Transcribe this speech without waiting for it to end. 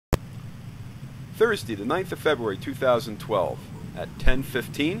Thursday, the 9th of February, 2012, at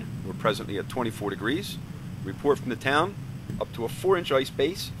 10:15. We're presently at 24 degrees. Report from the town, up to a 4-inch ice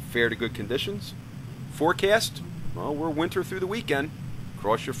base, fair to good conditions. Forecast, well, we're winter through the weekend.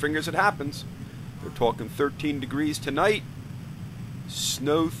 Cross your fingers it happens. They're talking 13 degrees tonight.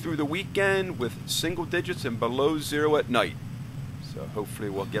 Snow through the weekend with single digits and below zero at night. So hopefully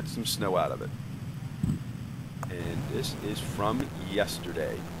we'll get some snow out of it. And this is from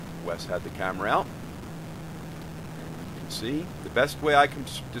yesterday. Wes had the camera out. And you can see the best way I can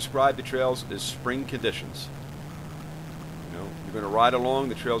describe the trails is spring conditions. You know, you're going to ride along,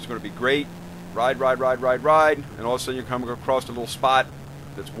 the trail's going to be great. Ride, and all of a sudden you're coming across a little spot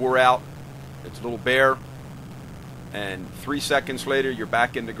that's wore out. It's a little bare. And 3 seconds later, you're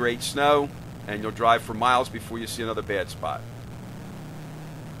back into great snow, and you'll drive for miles before you see another bad spot.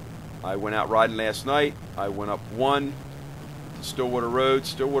 I went out riding last night. I went up one to Stillwater Road.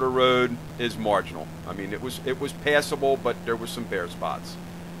 Stillwater Road is marginal. I mean, it was passable, but there were some bare spots.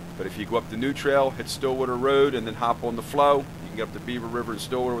 But if you go up the new trail, hit Stillwater Road, and then hop on the flow, you can get up to Beaver River and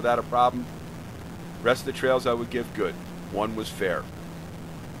Stillwater without a problem. Rest of the trails I would give good. One was fair.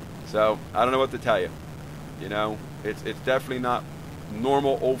 So I don't know what to tell you. You know, it's definitely not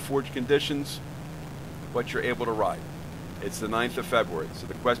normal Old Forge conditions, but you're able to ride. It's the 9th of February, so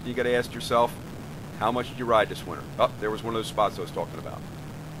the question you got to ask yourself, how much did you ride this winter? Oh, there was one of those spots I was talking about.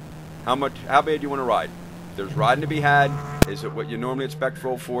 How bad do you want to ride? If there's riding to be had, is it what you normally expect for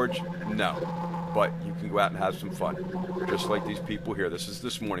Old Forge? No. But you can go out and have some fun. Just like these people here. This is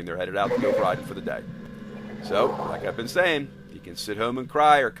this morning. They're headed out to go riding for the day. So, like I've been saying, you can sit home and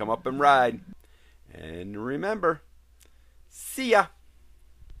cry or come up and ride. And remember, see ya.